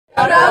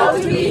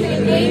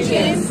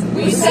Congratulations,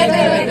 we set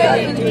a record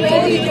in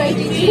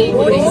 2023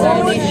 board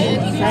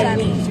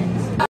examination.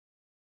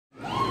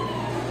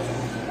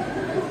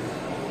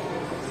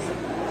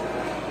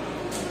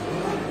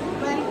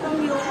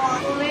 Welcome you all.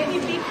 Very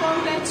big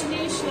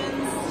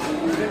congratulations.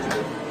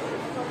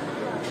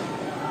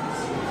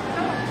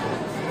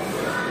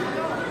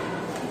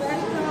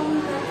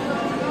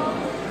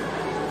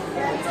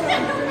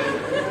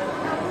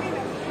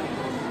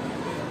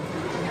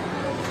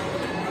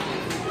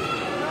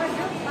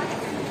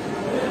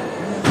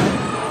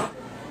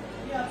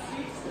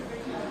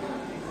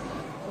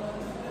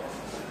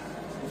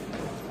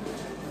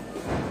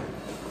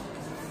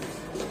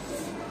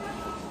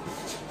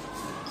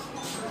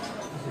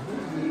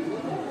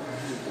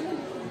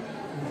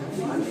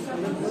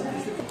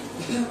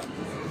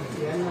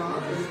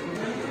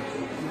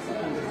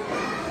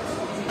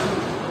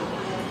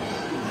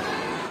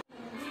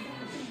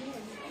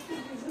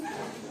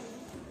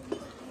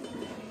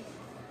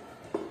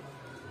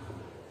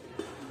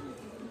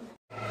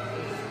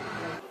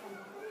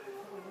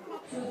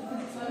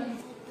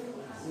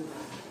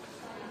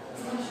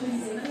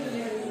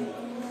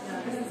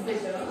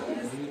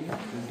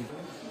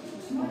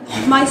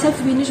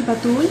 Myself, Grange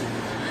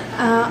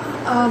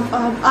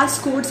I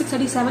scored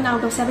 637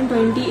 out of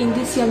 720 in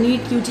this year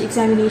NEET UG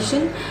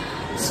examination.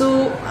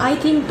 So I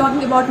think,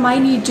 talking about my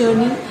NEET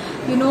journey,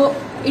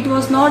 it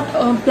was not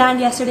planned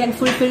yesterday and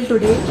fulfilled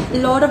today. A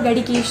lot of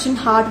dedication,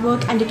 hard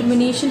work and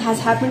determination has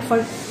happened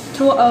for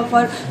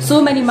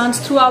so many months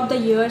throughout the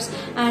years,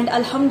 and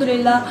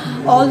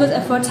Alhamdulillah, all those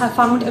efforts have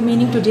found a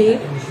meaning today.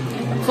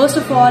 First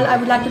of all, I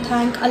would like to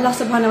thank Allah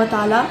subhanahu wa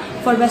ta'ala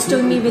for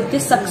bestowing me with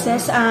this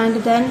success, and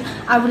then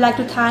I would like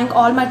to thank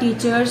all my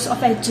teachers of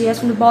HGS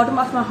from the bottom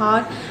of my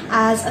heart,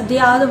 as they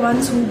are the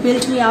ones who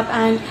built me up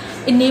and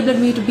enabled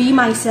me to be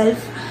myself.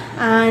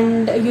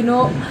 And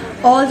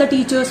all the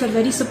teachers were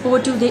very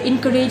supportive, they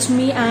encouraged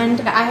me,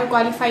 and I have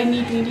qualified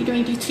NEET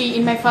 2023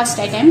 in my first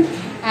attempt,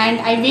 and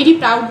I'm very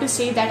proud to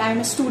say that I'm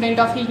a student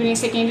of Grange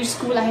Secondary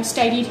School. I have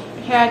studied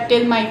here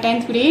till my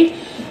 10th grade,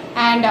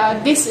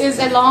 and this is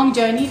a long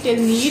journey till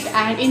NEET,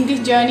 and in this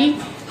journey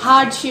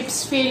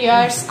hardships,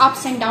 failures,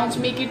 ups and downs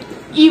make it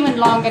even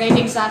longer and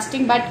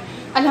exhausting, but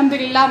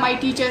Alhamdulillah, my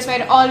teachers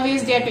were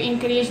always there to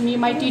encourage me,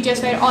 my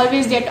teachers were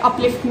always there to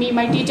uplift me,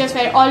 my teachers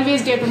were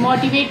always there to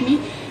motivate me.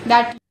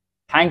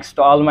 Thanks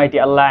to Almighty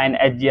Allah and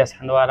HGS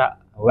Handwara.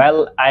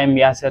 Well, I am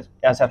Yasir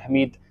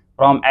Hamid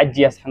from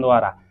HGS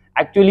Handwara.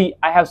 Actually,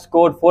 I have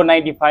scored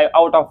 495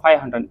 out of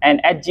 500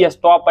 and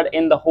HGS topper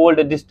in the whole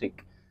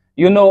district.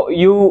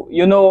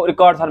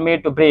 Records are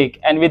made to break,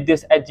 and with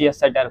this HGS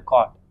set a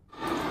record.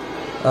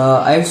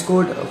 I have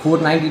scored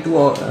 492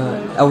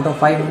 out of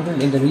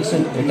 500 in the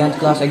recent 10th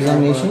class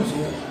examinations,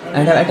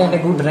 and have attained a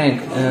good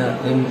rank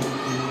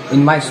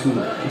in my school.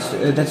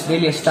 That's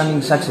really a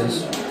stunning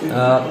success.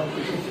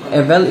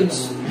 Well,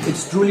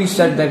 it's truly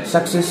said that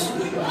success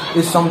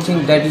is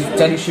something that is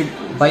cherished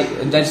by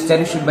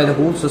the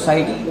whole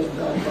society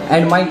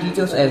and my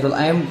teachers as well.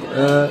 I am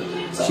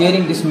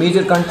sharing this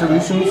major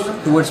contributions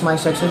towards my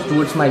success,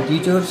 towards my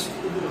teachers.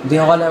 They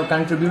all have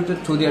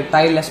contributed through their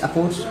tireless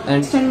efforts.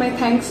 And extend my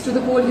thanks to the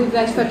whole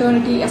Grange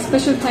fraternity. A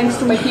special thanks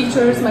to my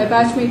teachers, my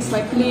batchmates,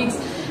 my colleagues,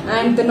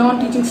 and the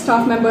non-teaching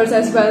staff members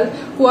as well,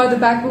 who are the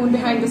backbone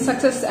behind the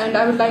success. And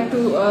I would like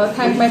to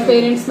thank my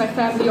parents, my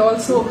family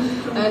also.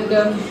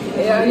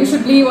 And you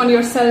should believe on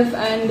yourself,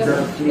 and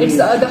it's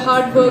the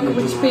hard work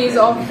which pays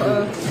off.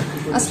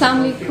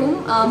 Assalamu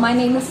alaikum. My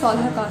name is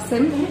Salha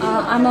Qasim.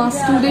 I'm a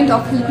student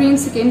of Grange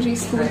Secondary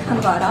School,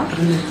 Handwara.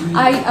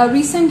 I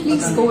recently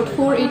scored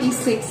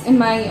 486 in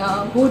my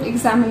board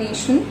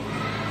examination.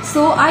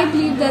 So I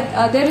believe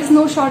that there is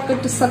no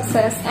shortcut to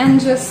success,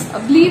 and just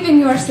believe in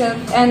yourself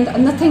and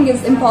nothing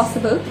is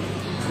impossible.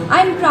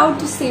 I'm proud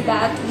to say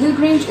that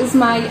Grange is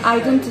my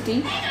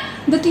identity.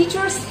 The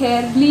teachers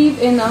here believe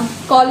in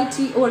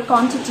quality over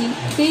quantity.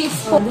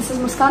 This is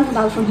Muskan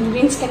Hadal from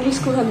Grange Secondary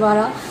School,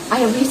 Handwara. I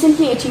have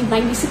recently achieved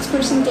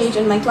 96%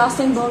 in my class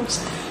 10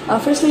 books.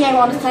 Firstly, I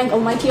want to thank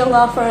Almighty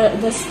Allah for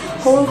this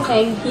whole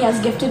thing He has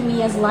gifted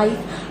me as life.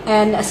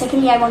 And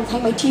secondly, I want to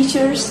thank my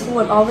teachers who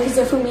are always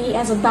there for me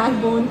as a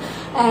backbone.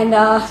 And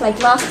not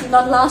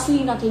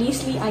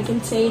leastly, I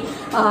can say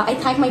I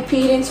thank my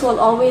parents who are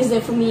always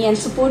there for me and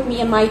support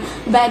me in my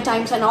bad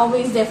times and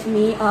always there for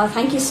me.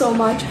 Thank you so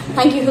much.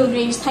 Thank you,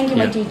 Grange. Thank you,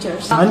 my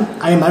teachers.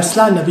 I am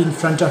Arslan Nabi in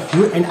front of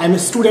you, and I am a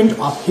student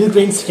of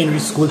Grange Secondary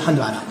School,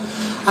 Handwara.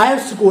 I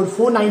have scored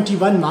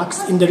 491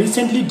 marks in the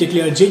recently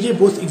declared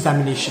BOSE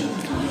examination.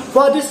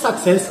 For this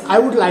success, I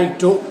would like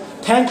to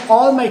thank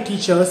all my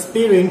teachers,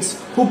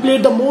 parents who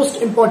played the most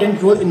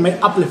important role in my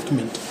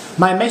upliftment.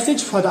 My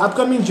message for the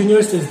upcoming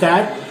juniors is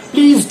that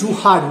please do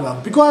hard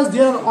work, because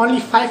there are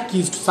only 5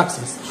 keys to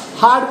success: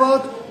 hard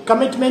work,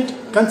 commitment,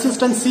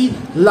 consistency,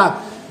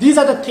 luck. These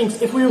are the things.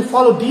 If we will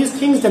follow these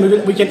things, then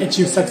we can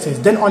achieve success.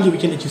 Then only we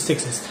can achieve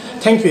success.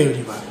 Thank you,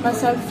 everyone.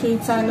 Myself,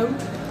 Faith Sanam.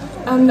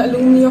 I'm an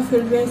alumni of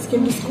Grange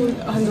Secondary School,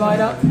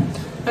 Handwara.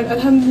 And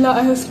Alhamdulillah,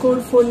 I have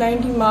scored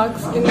 490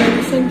 marks in my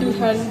recently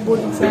held board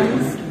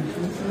exams.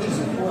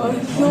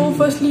 So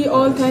firstly,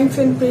 all thanks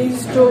and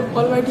praise to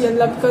Almighty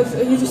Allah because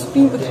He is the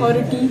supreme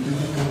authority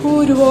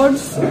who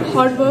rewards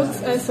hard work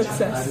and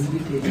success.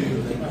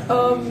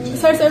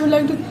 Besides, I would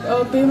like to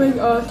pay my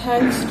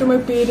thanks to my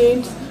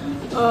parents,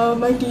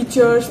 my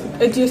teachers,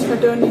 HGS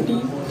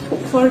fraternity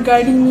for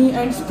guiding me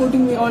and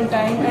supporting me all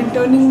time and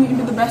turning me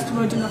into the best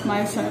version of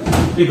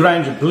myself. The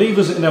Grange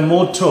believers in a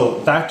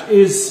motto that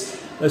is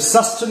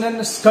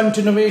sustenance,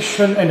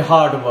 continuation and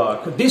hard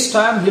work. This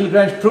time Hill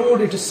Grange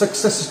proved its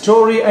success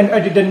story and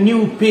added a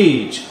new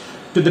page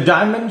to the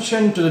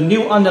dimension, to the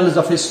new annals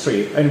of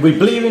history, and we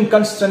believe in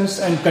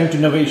constancy and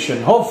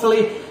continuation.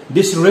 Hopefully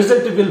this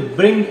result will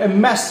bring a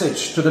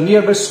message to the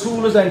nearby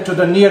schools and to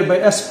the nearby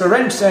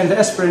aspirants and the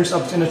aspirants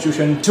of the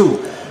institution too.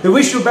 We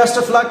wish you best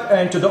of luck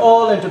and to the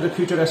all and to the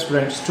future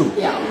aspirants too.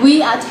 Yeah,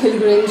 we at Hill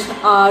Grange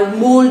are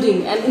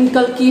molding and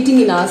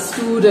inculcating in our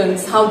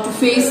students how to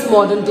face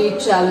modern day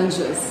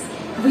challenges.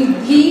 We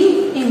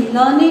believe in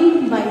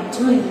learning by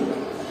doing.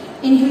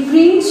 In Hill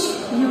Grange,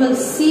 you will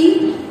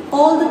see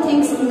all the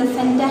things in the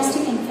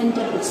fantastic and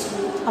fantabulous.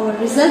 Our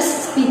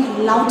results speak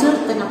louder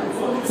than our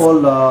words.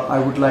 I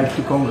would like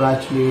to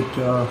congratulate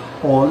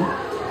all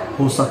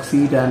who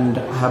succeed and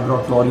have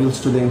brought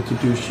laurels to the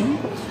institution.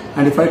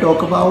 And if I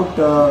talk about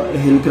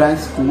Hill Grange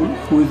School,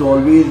 who is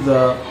always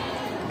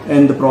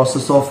in the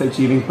process of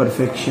achieving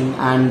perfection,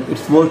 and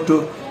it's worth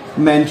to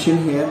mention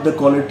here the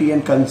quality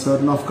and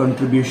concern of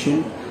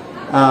contribution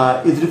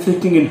is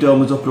reflecting in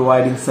terms of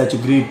providing such a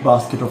great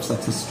basket of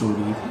success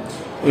story.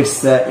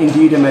 It's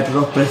indeed a matter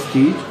of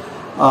prestige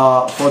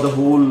for the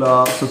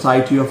whole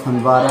society of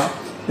Handwara,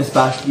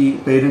 especially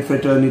parent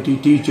fraternity,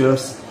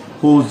 teachers,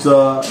 whose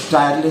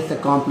tireless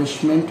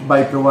accomplishment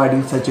by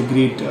providing such a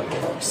great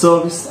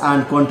service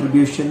and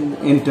contribution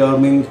in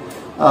terming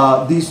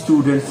these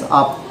students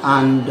up,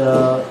 and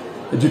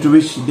due to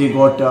which they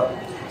got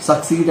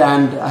succeed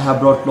and have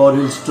brought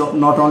laurels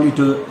not only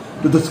to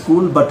the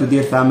school but to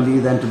their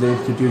families and to the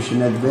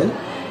institution as well.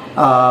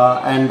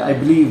 And I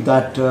believe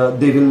that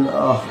they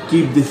will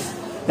keep this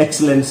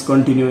excellence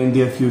continue in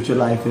their future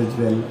life as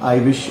well. I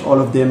wish all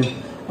of them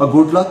a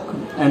good luck,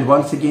 and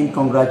once again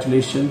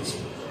congratulations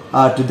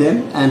to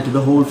them and to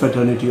the whole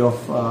fraternity of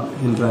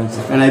Hill Grange.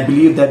 And I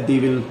believe that they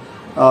will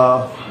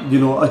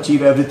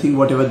achieve everything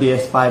whatever they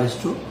aspire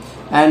to,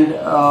 and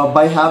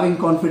by having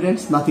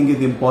confidence, nothing is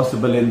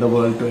impossible in the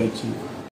world to achieve.